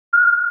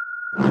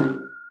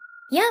Yum,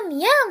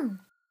 yum!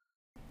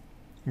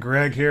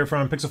 Greg here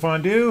from Pixel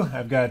Fondue.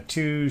 I've got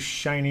two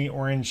shiny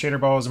orange shader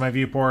balls in my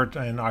viewport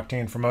and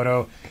Octane from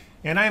MODO,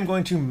 and I am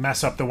going to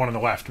mess up the one on the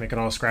left, make it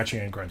all scratchy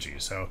and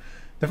grungy. So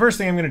the first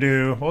thing I'm going to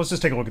do, well, let's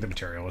just take a look at the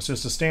material. It's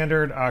just a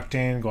standard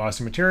Octane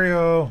glossy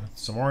material,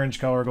 some orange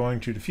color going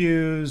to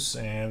diffuse,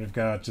 and we've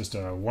got just a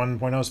 1.0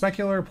 specular,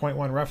 zero point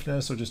 0.1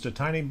 roughness, so just a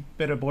tiny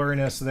bit of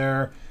blurriness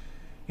there,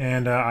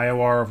 and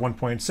IOR of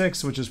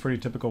 1.6, which is pretty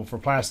typical for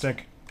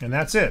plastic. And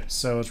that's it.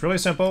 So it's really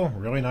simple,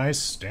 really nice,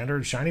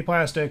 standard shiny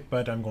plastic,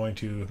 but I'm going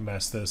to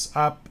mess this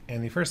up.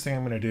 And the first thing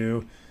I'm going to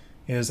do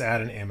is add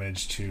an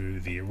image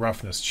to the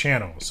roughness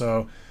channel.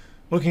 So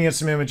looking at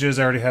some images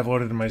I already have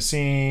loaded in my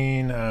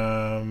scene,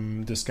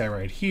 this guy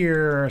right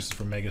here, this is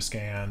from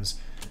Megascans.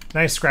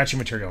 Nice scratchy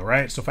material,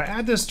 right? So if I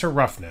add this to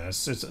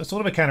roughness, it's a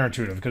little bit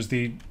counterintuitive because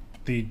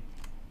the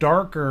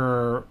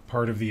darker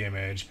part of the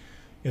image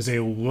is a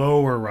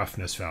lower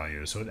roughness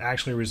value. So it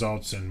actually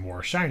results in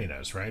more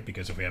shininess, right?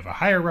 Because if we have a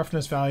higher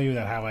roughness value,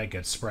 that highlight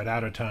gets spread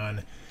out a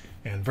ton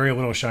and very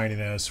little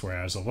shininess,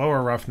 whereas a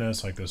lower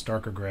roughness, like this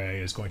darker gray,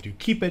 is going to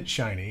keep it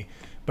shiny.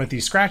 But the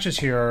scratches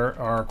here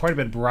are quite a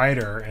bit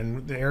brighter,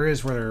 and the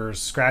areas where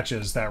there's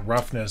scratches, that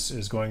roughness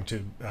is going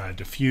to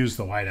diffuse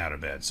the light out a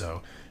bit.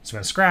 So it's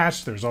been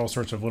scratched, there's all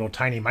sorts of little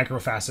tiny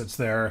microfacets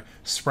there,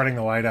 spreading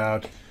the light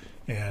out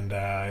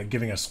and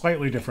giving a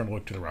slightly different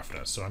look to the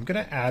roughness. So I'm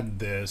gonna add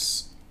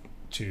this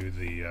to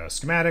the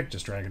schematic,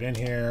 just drag it in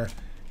here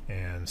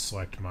and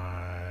select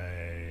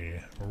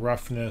my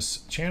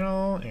roughness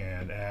channel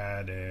and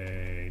add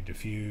a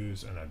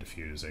diffuse, not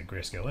diffuse, a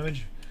grayscale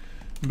image.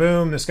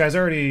 Boom, this guy's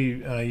already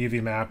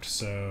UV mapped,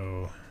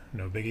 so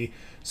no biggie.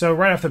 So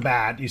right off the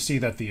bat, you see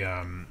that the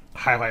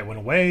highlight went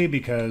away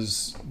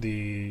because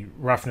the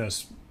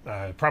roughness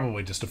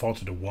probably just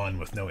defaulted to 1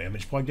 with no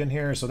image plugged in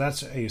here. So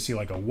that's, you see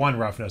like a 1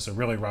 roughness, a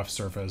really rough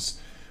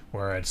surface,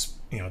 where it's,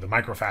 you know, the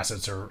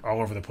microfacets are all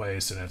over the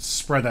place and it's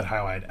spread that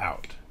highlight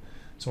out.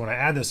 So when I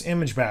add this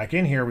image back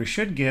in here, we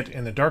should get,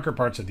 in the darker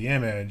parts of the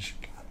image,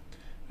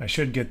 I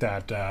should get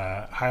that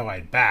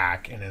highlight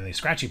back, and in the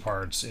scratchy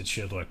parts, it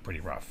should look pretty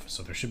rough.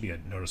 So there should be a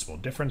noticeable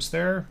difference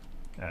there.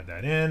 Add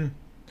that in.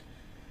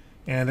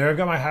 And there I've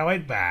got my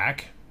highlight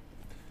back.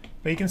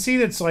 But you can see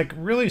that's like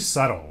really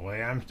subtle.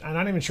 I'm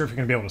not even sure if you're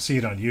going to be able to see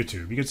it on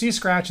YouTube. You can see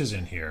scratches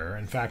in here.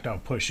 In fact, I'll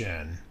push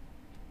in.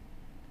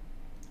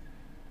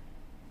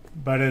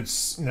 But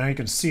it's, now you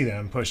can see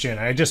them pushed in.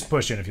 I just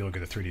pushed in, if you look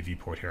at the 3D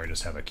viewport here, I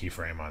just have a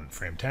keyframe on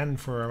frame 10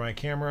 for my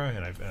camera,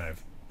 and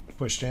I've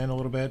pushed in a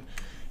little bit.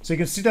 So you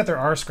can see that there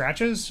are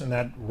scratches, and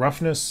that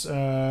roughness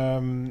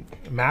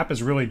map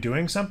is really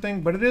doing something,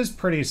 but it is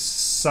pretty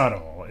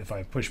subtle if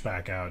I push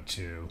back out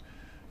to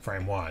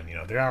frame 1. You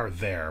know, they are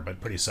there,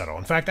 but pretty subtle.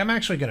 In fact, I'm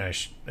actually going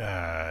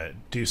to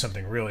do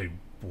something really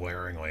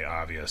blaringly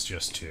obvious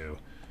just to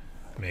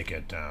make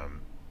it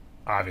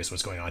obvious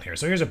what's going on here.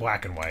 So here's a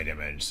black and white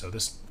image, so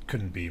this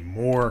couldn't be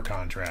more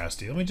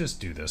contrasty. Let me just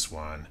do this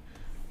one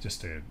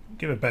just to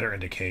give a better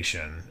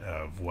indication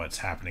of what's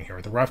happening here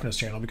with the roughness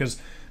channel,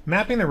 because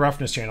mapping the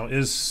roughness channel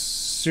is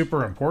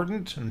super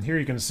important. And here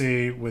you can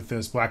see with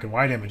this black and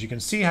white image, you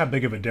can see how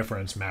big of a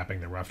difference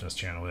mapping the roughness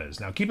channel is.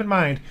 Now keep in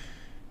mind,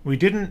 we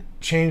didn't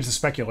change the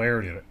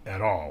specularity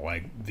at all.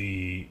 Like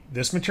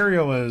this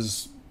material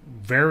is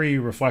very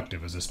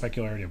reflective, as a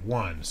specularity of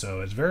 1,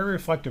 so it's very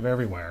reflective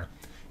everywhere.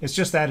 It's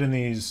just that in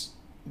these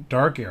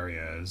dark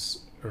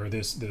areas, or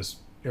this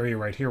area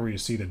right here where you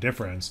see the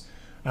difference,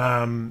 you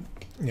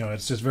know,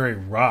 it's just very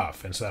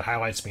rough, and so that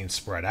highlight's being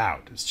spread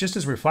out. It's just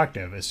as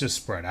reflective, it's just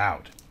spread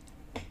out.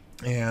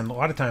 And a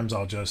lot of times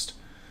I'll just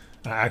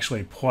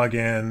actually plug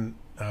in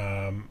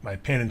my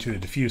pin into the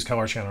diffuse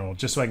color channel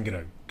just so I can get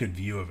a good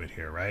view of it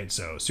here, right?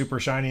 So super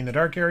shiny in the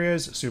dark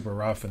areas, super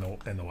rough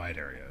in the light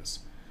areas.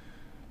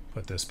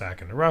 Put this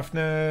back into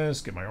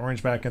roughness, get my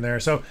orange back in there.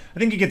 So I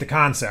think you get the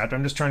concept.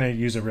 I'm just trying to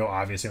use a real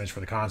obvious image for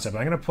the concept.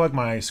 I'm going to plug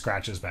my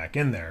scratches back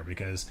in there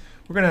because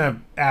we're going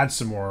to add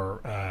some more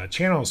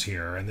channels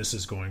here, and this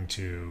is going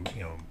to,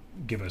 you know,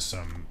 give us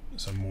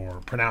some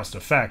more pronounced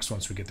effects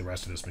once we get the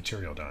rest of this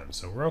material done.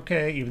 So we're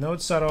okay, even though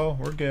it's subtle,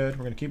 we're good.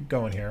 We're going to keep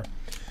going here.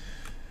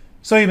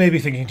 So you may be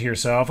thinking to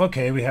yourself,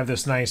 okay, we have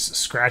this nice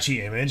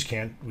scratchy image,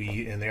 can't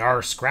we, and they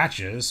are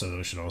scratches, so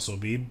those should also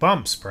be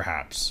bumps,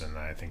 perhaps, and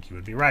I think you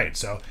would be right.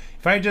 So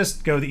if I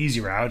just go the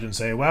easy route and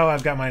say, well,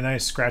 I've got my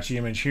nice scratchy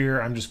image here,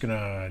 I'm just going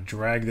to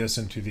drag this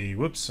into the,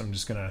 I'm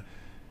just going to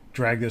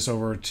drag this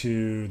over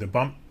to the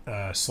bump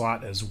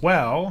slot as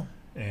well,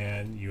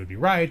 and you would be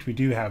right, we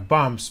do have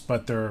bumps,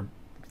 but they're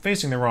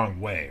facing the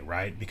wrong way,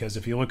 right? Because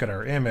if you look at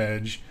our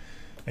image,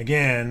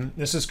 again,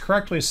 this is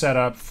correctly set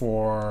up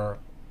for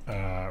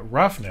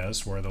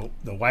roughness, where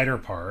the lighter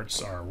parts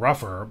are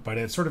rougher, but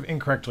it's sort of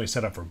incorrectly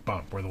set up for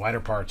bump, where the lighter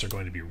parts are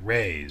going to be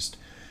raised.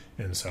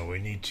 And so we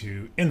need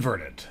to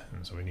invert it.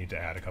 And so we need to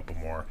add a couple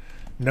more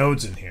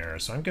nodes in here.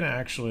 So I'm going to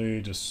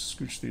actually just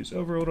scooch these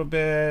over a little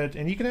bit.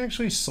 And you can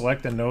actually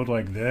select a node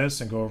like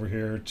this and go over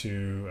here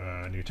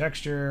to new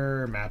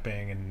texture,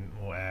 mapping, and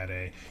we'll add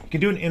a... You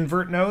can do an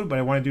invert node, but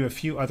I want to do a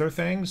few other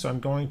things. So I'm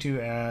going to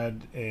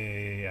add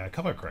a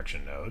color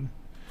correction node.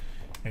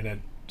 And it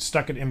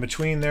stuck it in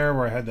between there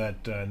where I had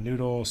that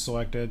noodle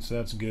selected, so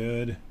that's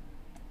good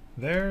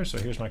there. So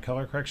here's my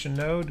color correction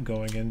node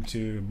going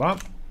into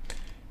bump.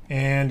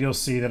 And you'll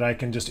see that I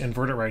can just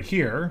invert it right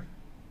here.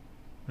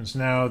 And so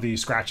now the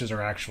scratches are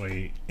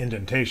actually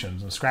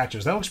indentations and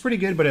scratches. That looks pretty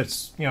good, but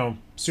it's, you know,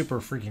 super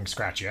freaking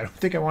scratchy. I don't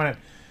think I want it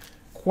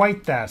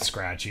quite that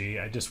scratchy.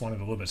 I just want it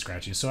a little bit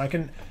scratchy. So I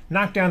can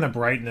knock down the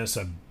brightness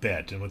a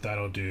bit. And what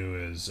that'll do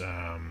is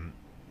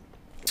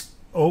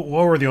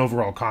lower the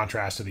overall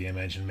contrast of the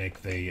image and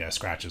make the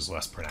scratches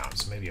less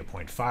pronounced. So maybe a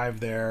 0.5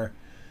 there.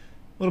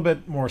 A little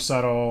bit more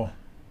subtle.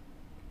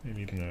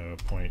 Maybe even a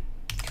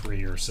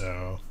 0.3 or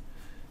so.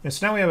 And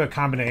so now we have a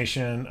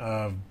combination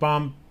of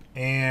bump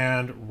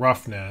and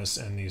roughness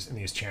in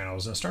these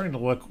channels, and it's starting to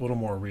look a little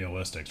more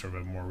realistic, sort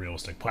of a more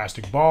realistic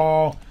plastic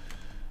ball,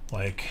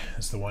 like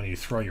it's the one you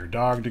throw your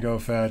dog to go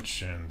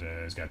fetch, and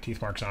it's got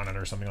teeth marks on it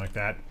or something like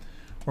that.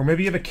 Or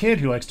maybe you have a kid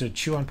who likes to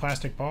chew on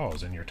plastic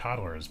balls, and your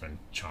toddler has been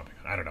chomping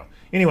on. I don't know.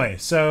 Anyway,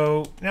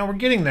 so now we're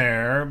getting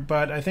there,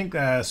 but I think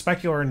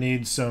specular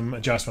needs some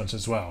adjustments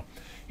as well.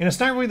 And it's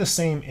not really the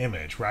same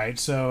image, right?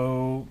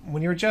 So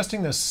when you're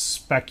adjusting the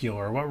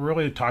specular, what we're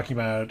really talking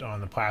about on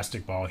the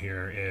plastic ball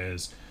here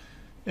is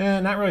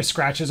not really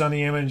scratches on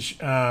the image,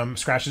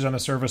 scratches on the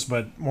surface,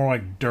 but more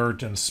like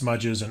dirt and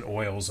smudges and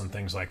oils and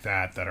things like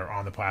that that are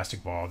on the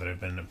plastic ball that have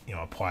been, you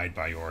know, applied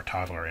by your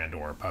toddler and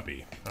or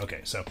puppy.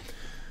 Okay, so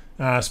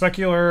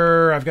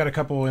specular, I've got a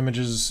couple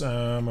images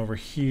over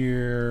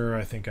here.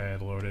 I think I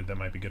had loaded that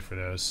might be good for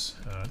this.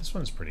 This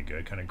one's pretty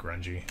good, kind of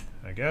grungy,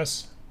 I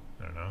guess.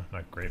 I don't know,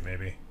 not great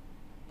maybe.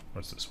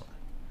 What's this one?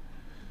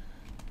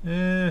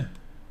 That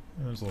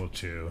was a little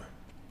too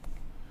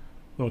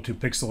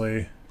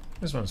pixely.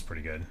 This one's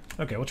pretty good.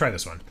 Okay, we'll try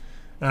this one.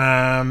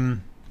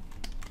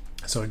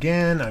 So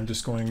again, I'm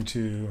just going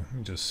to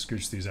just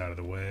scooch these out of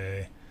the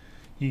way.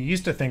 You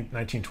used to think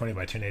 1920 by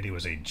 1080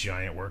 was a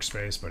giant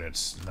workspace, but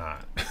it's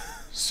not.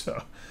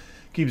 So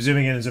keep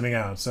zooming in and zooming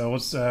out. So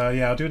let's,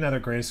 yeah, I'll do another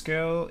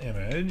grayscale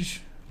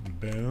image.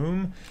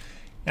 Boom.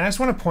 And I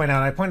just want to point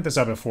out, I pointed this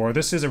out before,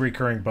 this is a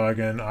recurring bug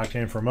in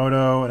Octane for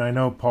MODO, and I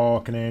know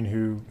Paul Canane,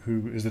 who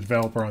is the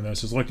developer on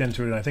this, has looked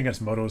into it, and I think it's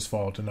MODO's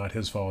fault and not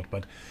his fault,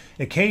 but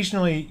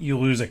occasionally you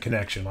lose a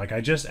connection. Like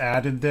I just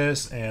added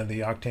this and the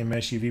Octane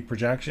Mesh UV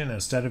projection,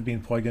 instead of being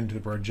plugged into the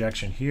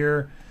projection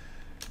here,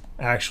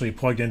 actually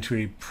plugged into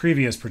a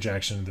previous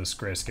projection, this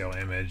grayscale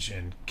image,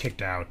 and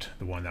kicked out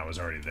the one that was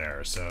already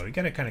there. So you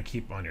got to kind of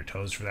keep on your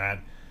toes for that.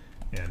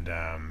 And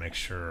make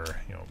sure,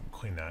 you know,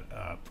 clean that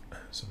up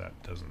so that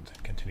doesn't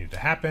continue to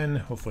happen.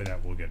 Hopefully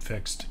that will get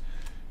fixed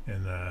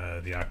in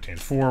the Octane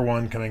 4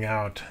 one coming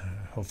out.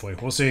 Hopefully,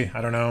 we'll see.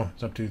 I don't know.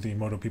 It's up to the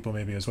MODO people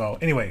maybe as well.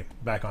 Anyway,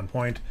 back on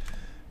point.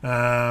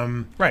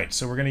 Right,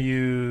 so we're going to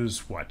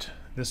use what?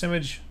 This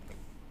image?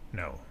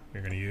 No, we're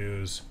going to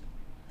use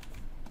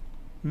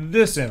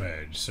this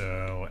image.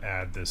 So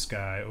add this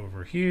guy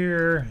over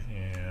here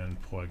and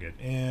plug it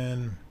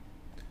in.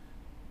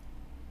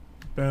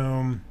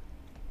 Boom.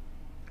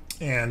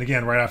 And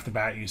again, right off the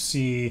bat, you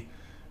see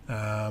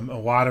a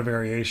lot of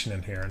variation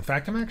in here. In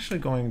fact, I'm actually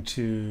going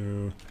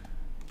to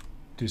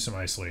do some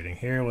isolating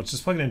here. Let's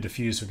just plug it in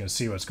diffuse so we can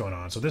see what's going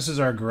on. So this is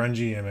our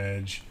grungy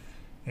image,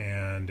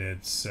 and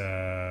it's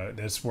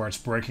that's where it's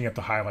breaking up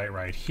the highlight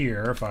right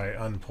here. If I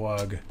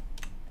unplug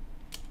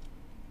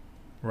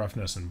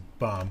roughness and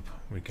bump,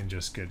 we can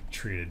just get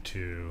treated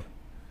to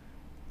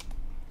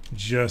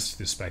just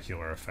the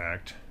specular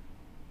effect.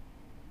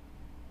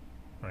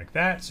 Like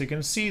that. So you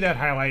can see that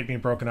highlight being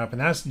broken up,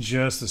 and that's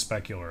just the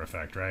specular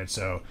effect, right?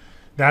 So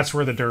that's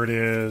where the dirt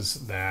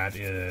is. That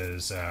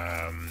is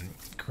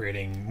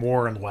creating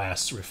more and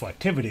less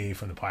reflectivity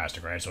from the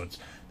plastic, right? So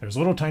there's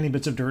little tiny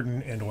bits of dirt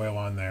and oil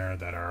on there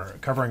that are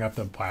covering up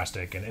the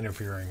plastic and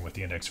interfering with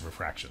the index of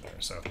refraction there.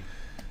 So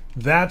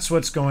that's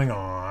what's going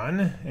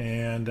on.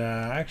 And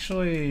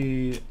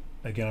actually,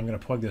 again, I'm going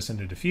to plug this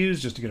into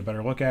diffuse just to get a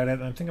better look at it.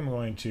 I think I'm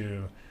going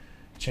to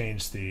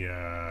change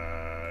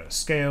the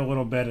scale a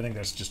little bit. I think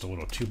that's just a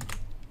little too...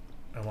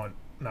 I want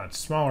not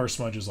smaller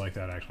smudges like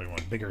that. Actually, I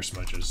want bigger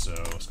smudges. So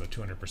let's go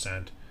 200%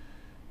 and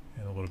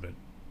a little bit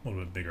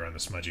bigger on the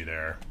smudgy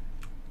there.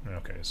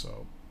 Okay,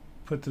 so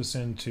put this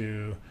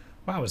into...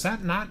 Wow, is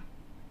that not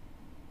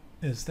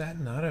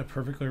a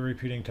perfectly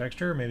repeating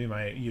texture? Maybe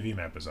my UV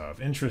map is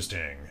off.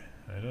 Interesting.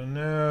 I don't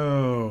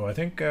know. I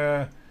think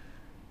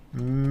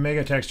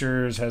Mega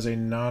Textures has a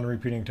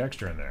non-repeating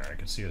texture in there. I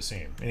can see a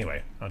seam.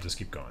 Anyway, I'll just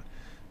keep going.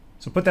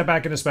 So put that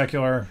back into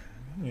specular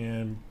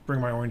and bring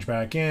my orange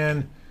back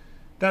in.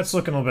 That's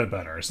looking a little bit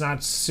better. It's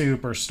not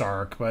super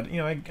stark, but you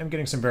know, I'm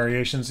getting some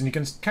variations, and you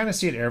can kind of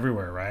see it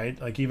everywhere,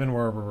 right? Like even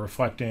where we're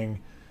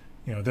reflecting,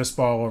 you know, this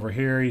ball over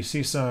here, you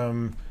see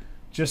some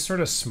just sort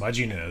of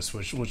smudginess,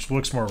 which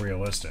looks more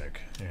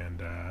realistic.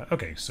 And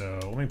okay, so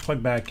let me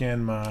plug back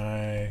in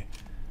my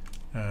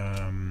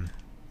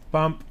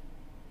bump.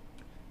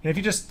 And if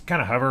you just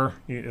kind of hover,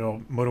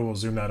 MODO will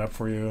zoom that up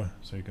for you,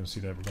 so you can see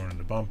that we're going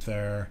into bump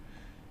there,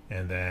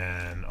 and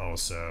then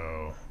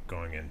also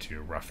going into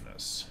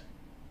roughness.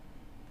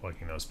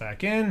 Plugging those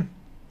back in.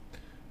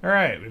 All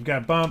right, we've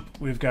got bump,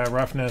 we've got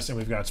roughness, and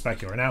we've got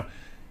specular. Now,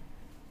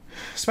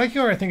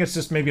 specular, I think it's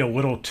just maybe a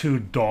little too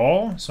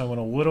dull, so I want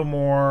a little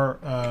more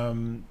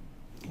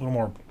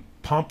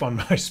pump on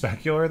my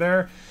specular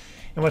there.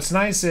 And what's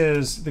nice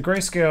is the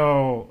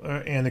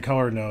grayscale and the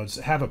color nodes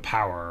have a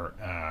power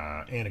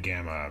and a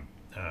gamma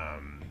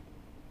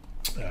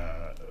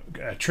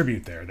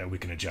attribute there that we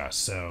can adjust.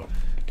 So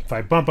if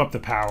I bump up the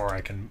power,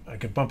 I can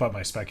bump up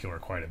my specular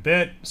quite a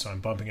bit. So I'm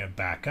bumping it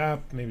back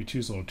up. Maybe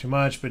two's a little too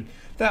much, but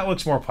that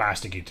looks more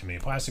plasticky to me.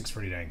 Plastic's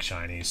pretty dang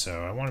shiny,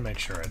 so I want to make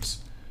sure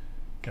it's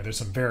there's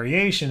some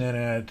variation in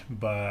it,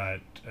 but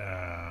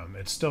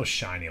it's still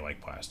shiny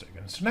like plastic.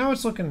 And so now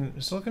it's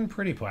looking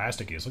pretty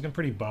plasticky. It's looking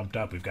pretty bumped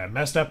up. We've got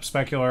messed up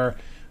specular.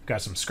 We've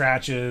got some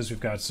scratches. We've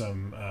got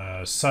some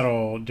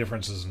subtle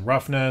differences in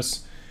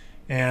roughness.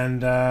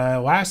 And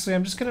lastly,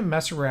 I'm just going to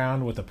mess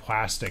around with the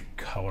plastic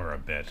color a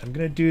bit. I'm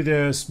going to do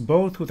this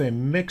both with a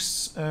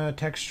mix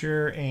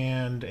texture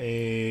and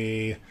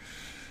a...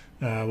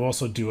 we'll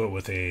also do it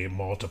with a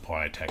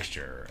multiply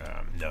texture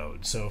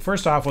node. So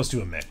first off, let's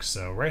do a mix.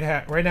 So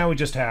right now we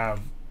just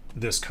have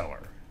this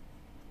color.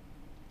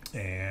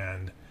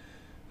 And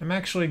I'm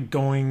actually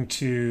going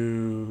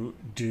to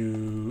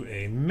do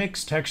a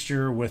mix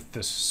texture with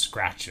the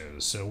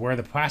scratches. So where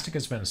the plastic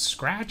has been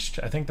scratched,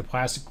 I think the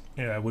plastic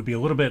would be a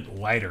little bit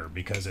lighter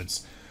because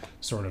it's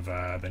sort of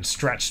been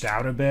stretched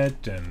out a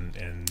bit,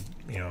 and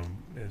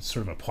it's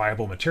sort of a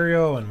pliable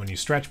material, and when you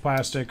stretch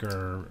plastic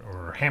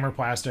or hammer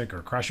plastic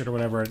or crush it or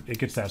whatever, it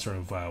gets that sort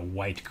of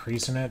white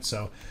crease in it.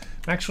 So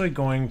I'm actually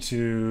going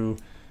to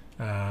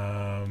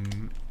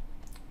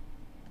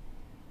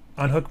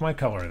unhook my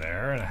color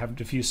there, and I have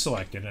diffuse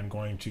selected. I'm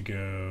going to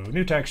go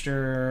new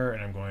texture,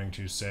 and I'm going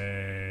to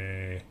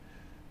say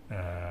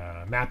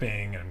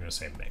mapping, and I'm going to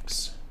say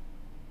mix.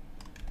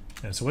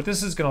 And so what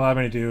this is going to allow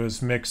me to do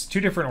is mix two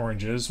different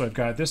oranges. So I've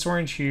got this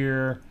orange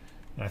here,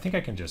 and I think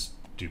I can just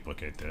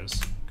duplicate this.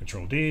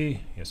 Control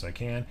D, yes I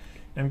can.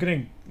 And I'm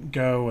going to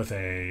go with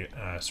a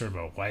sort of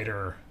a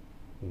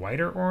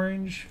whiter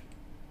orange,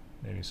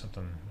 maybe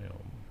something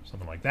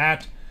like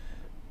that.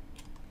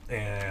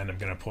 And I'm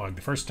going to plug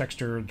the first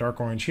texture,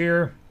 dark orange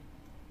here,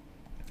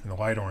 and the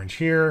light orange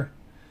here.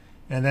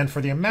 And then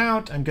for the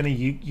amount, I'm going to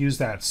use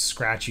that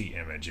Scratchy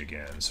image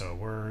again. So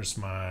where's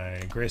my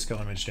grayscale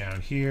image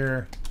down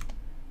here?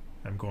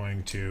 I'm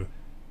going to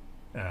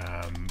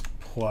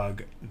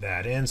plug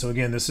that in. So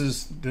again,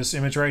 this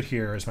image right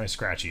here is my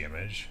Scratchy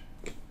image.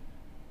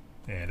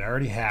 And I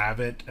already have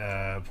it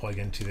plugged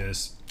into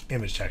this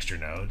image texture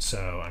node.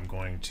 So I'm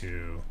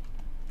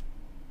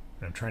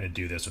trying to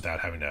do this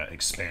without having to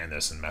expand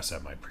this and mess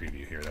up my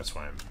preview here. That's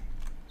why I'm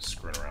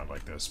screwing around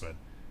like this. But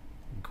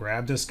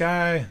grab this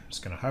guy, I'm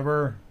just going to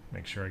hover,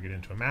 make sure I get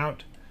into a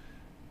mount.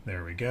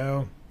 There we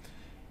go.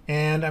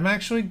 And I'm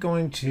actually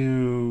going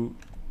to,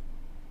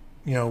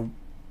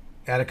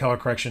 add a color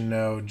correction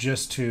node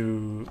just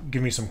to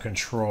give me some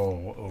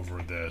control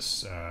over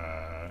this,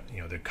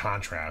 the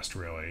contrast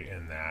really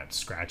in that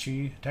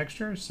Scratchy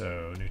texture.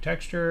 So new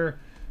texture,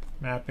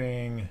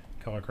 mapping,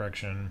 color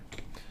correction.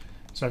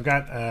 So I've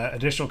got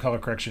additional color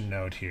correction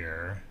node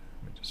here.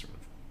 Let me just sort of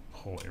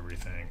pull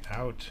everything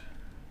out,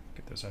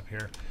 get this up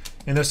here.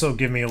 And this will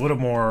give me a little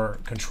more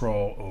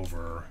control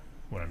over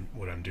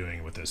what I'm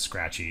doing with this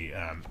Scratchy.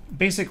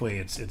 Basically,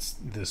 it's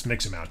this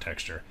mix amount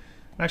texture.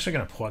 I'm actually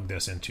going to plug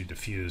this into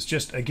diffuse.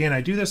 Just again,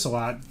 I do this a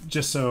lot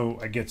just so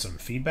I get some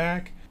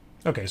feedback.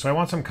 Okay, so I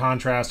want some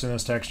contrast in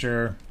this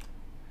texture.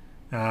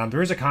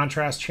 There is a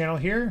contrast channel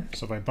here,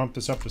 so if I bump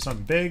this up to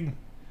something big,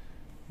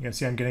 you can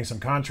see I'm getting some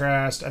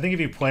contrast. I think if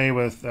you play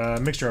with a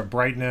mixture of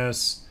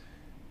brightness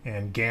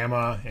and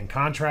gamma and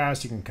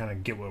contrast, you can kind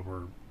of get what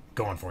we're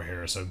going for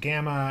here. So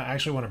gamma, I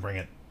actually want to bring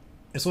it,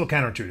 it's a little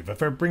counterintuitive.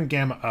 If I bring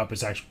gamma up,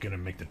 it's actually going to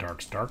make the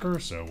darks darker.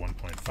 So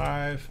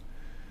 1.5,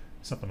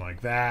 something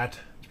like that.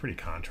 It's pretty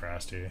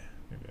contrasty.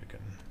 Maybe I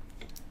can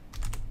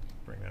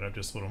bring that up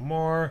just a little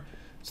more.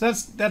 So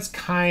that's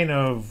kind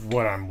of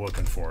what I'm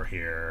looking for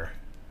here.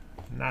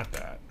 Not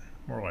that,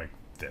 more like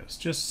this.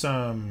 Just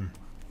something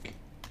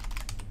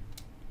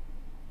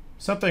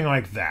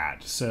like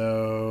that.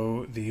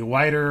 So the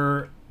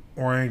lighter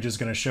orange is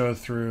going to show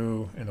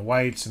through in the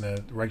whites, and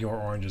the regular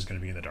orange is going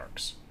to be in the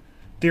darks.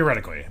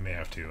 Theoretically, I may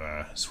have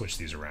to switch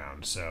these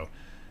around. So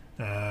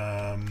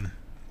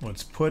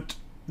let's put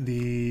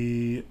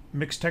the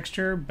mixed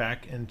texture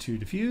back into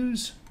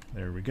diffuse.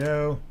 There we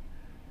go.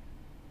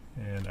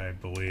 And I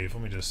believe,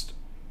 let me just,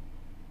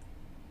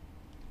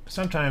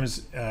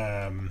 sometimes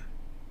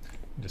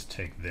just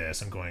take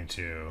this. I'm going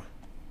to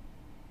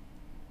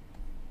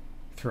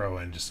throw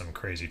in just some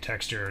crazy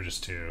texture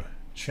just to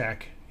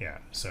check. Yeah,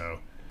 so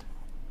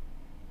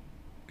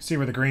see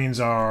where the greens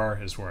are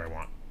is where I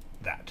want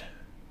that.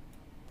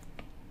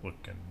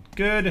 looking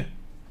good.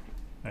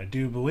 I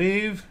do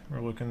believe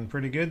we're looking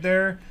pretty good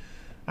there.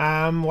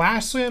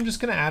 Lastly, I'm just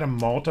going to add a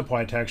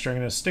multiply texture. I'm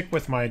going to stick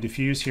with my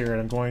diffuse here, and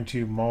I'm going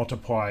to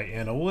multiply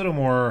in a little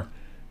more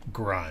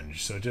grunge.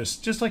 So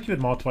just like you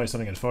would multiply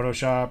something in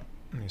Photoshop,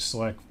 let me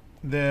select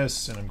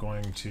this, and I'm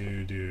going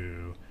to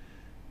do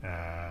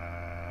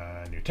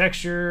new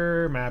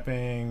texture,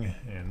 mapping,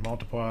 and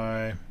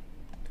multiply.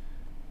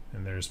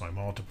 And there's my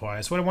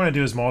multiply. So what I want to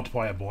do is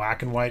multiply a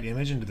black and white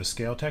image into the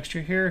scale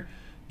texture here,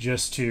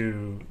 just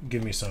to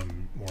give me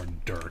some more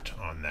dirt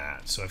on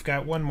that. So I've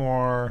got one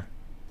more.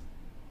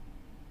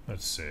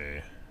 Let's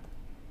see.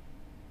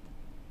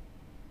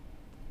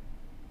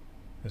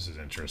 This is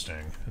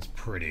interesting. It's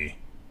pretty.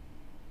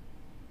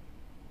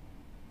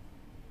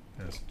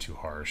 That's too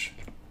harsh.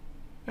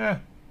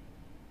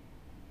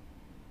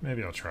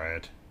 Maybe I'll try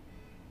it.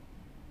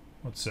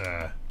 Let's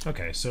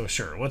okay, so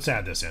sure, let's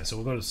add this in. So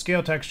we'll go to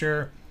scale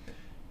texture,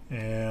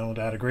 and we'll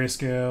add a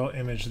grayscale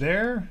image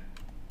there.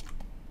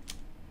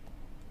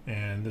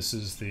 And this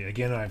is the,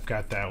 again, I've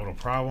got that little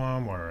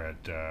problem where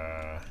it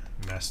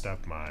messed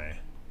up my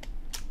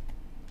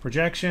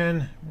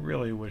projection.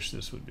 Really wish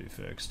this would be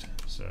fixed.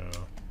 So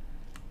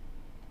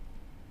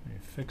let me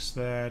fix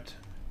that.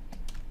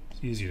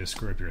 It's easy to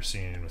screw up your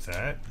scene with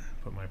that.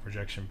 Put my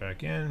projection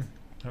back in.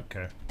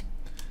 Okay.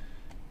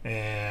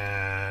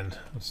 And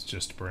let's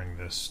just bring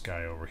this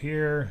guy over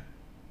here.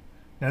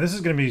 Now this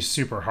is going to be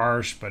super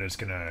harsh, but it's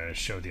going to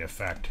show the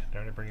effect.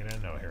 Did I bring it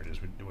in? No, here it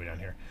is, way down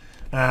here.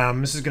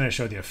 This is going to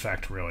show the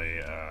effect really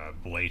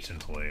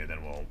blatantly, then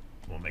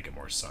we'll make it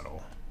more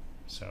subtle.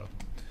 So,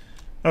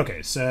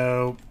 okay,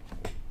 so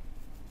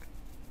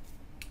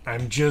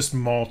I'm just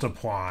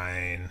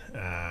multiplying.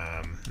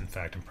 In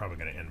fact, I'm probably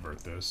going to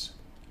invert this.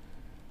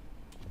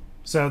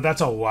 So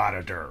that's a lot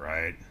of dirt,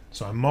 right?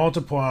 So I'm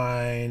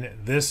multiplying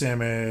this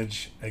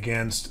image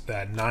against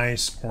that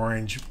nice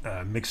orange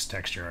mixed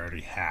texture I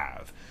already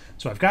have.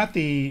 So I've got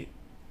the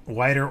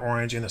lighter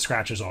orange in the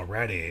scratches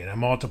already, and I'm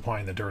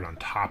multiplying the dirt on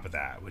top of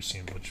that, which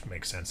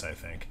makes sense, I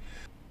think.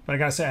 But I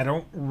gotta say, I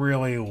don't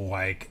really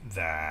like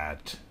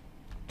that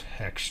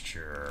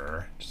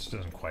texture. It just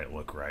doesn't quite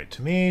look right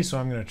to me, so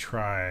I'm gonna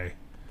try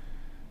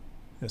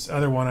this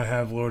other one I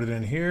have loaded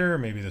in here.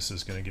 Maybe this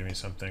is gonna give me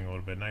something a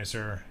little bit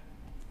nicer.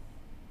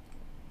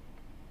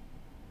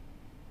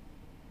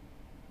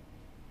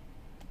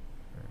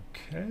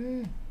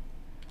 Okay.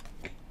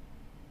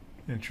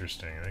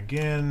 Interesting.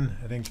 Again,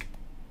 I think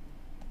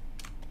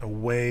a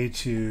way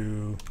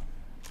to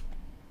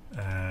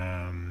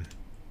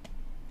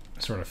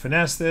sort of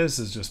finesse this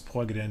is just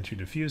plug it into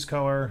diffuse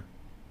color.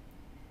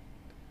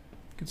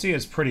 You can see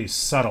it's pretty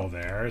subtle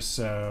there,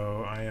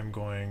 so I am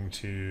going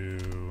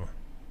to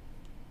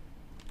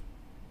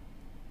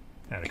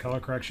add a color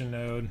correction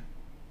node.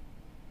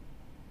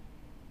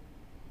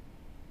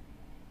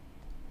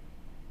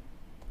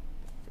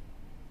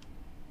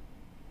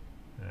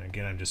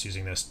 Again, I'm just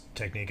using this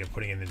technique of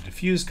putting in the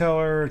diffuse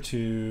color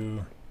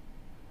to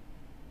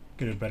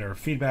get a better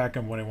feedback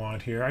on what I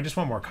want here. I just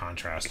want more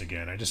contrast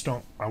again.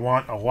 I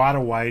want a lot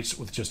of whites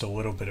with just a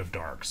little bit of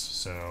darks.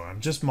 So I'm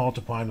just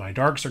multiplying. My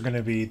darks are going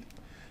to be,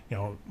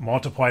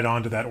 multiplied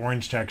onto that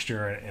orange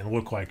texture and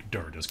look like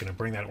dirt. It's going to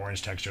bring that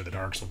orange texture. The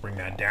darks will bring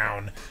that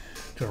down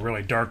to a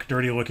really dark,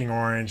 dirty looking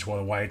orange, while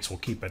the whites will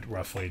keep it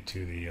roughly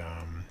to the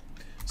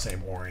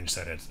same orange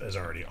that it is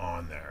already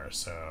on there.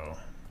 So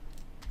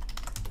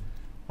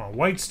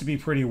whites to be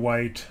pretty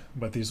white,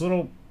 but these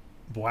little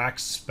black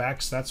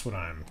specks, that's what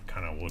I'm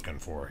kind of looking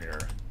for here.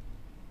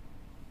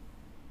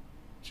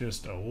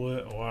 Just a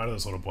lot of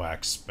those little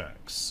black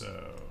specks.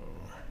 So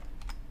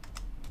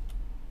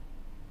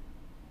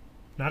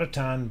not a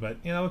ton,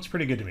 but looks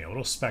pretty good to me.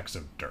 Little specks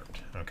of dirt.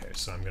 Okay,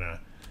 so I'm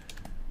gonna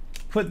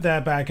put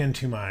that back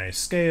into my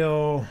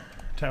scale.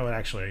 I would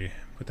actually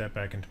put that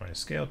back into my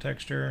scale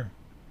texture.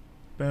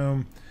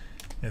 Boom.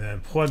 And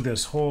then plug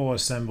this whole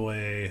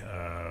assembly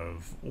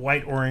of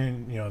light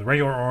orange, the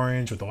regular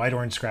orange with the light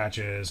orange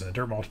scratches and the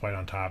dirt multiplied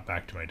on top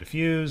back to my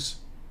diffuse.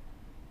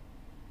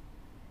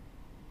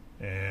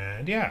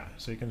 And yeah,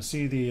 so you can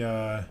see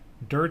the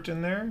dirt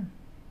in there.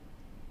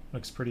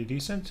 Looks pretty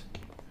decent.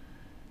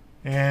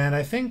 And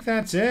I think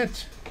that's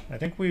it. I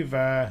think we've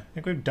done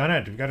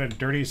it. We've got a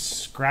dirty,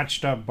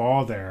 scratched up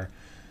ball there.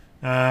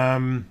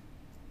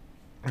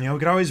 We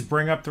could always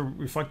bring up the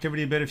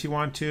reflectivity a bit if you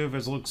want to, if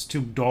it looks too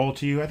dull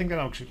to you. I think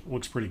that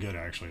looks pretty good,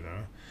 actually,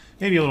 though.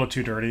 Maybe a little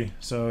too dirty.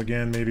 So,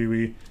 again, maybe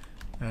we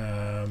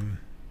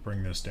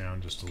bring this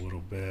down just a little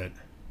bit.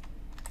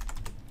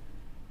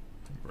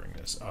 Bring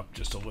this up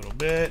just a little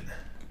bit.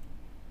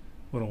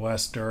 A little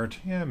less dirt.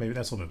 Yeah, maybe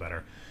that's a little bit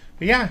better.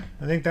 But, yeah,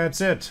 I think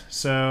that's it.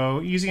 So,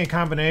 using a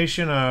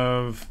combination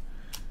of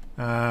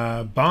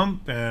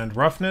bump and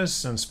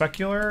roughness and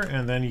specular,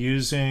 and then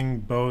using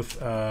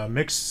both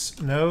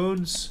mix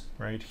nodes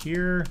right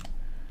here,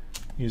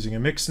 using a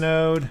mix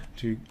node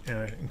to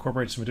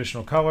incorporate some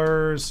additional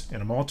colors,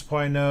 and a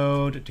multiply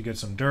node to get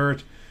some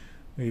dirt,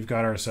 we've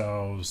got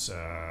ourselves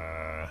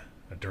a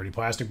dirty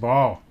plastic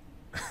ball.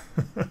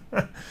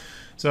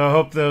 So I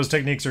hope those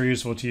techniques are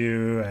useful to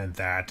you, and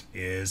that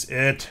is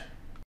it.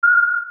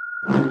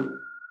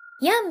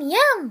 Yum,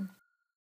 yum!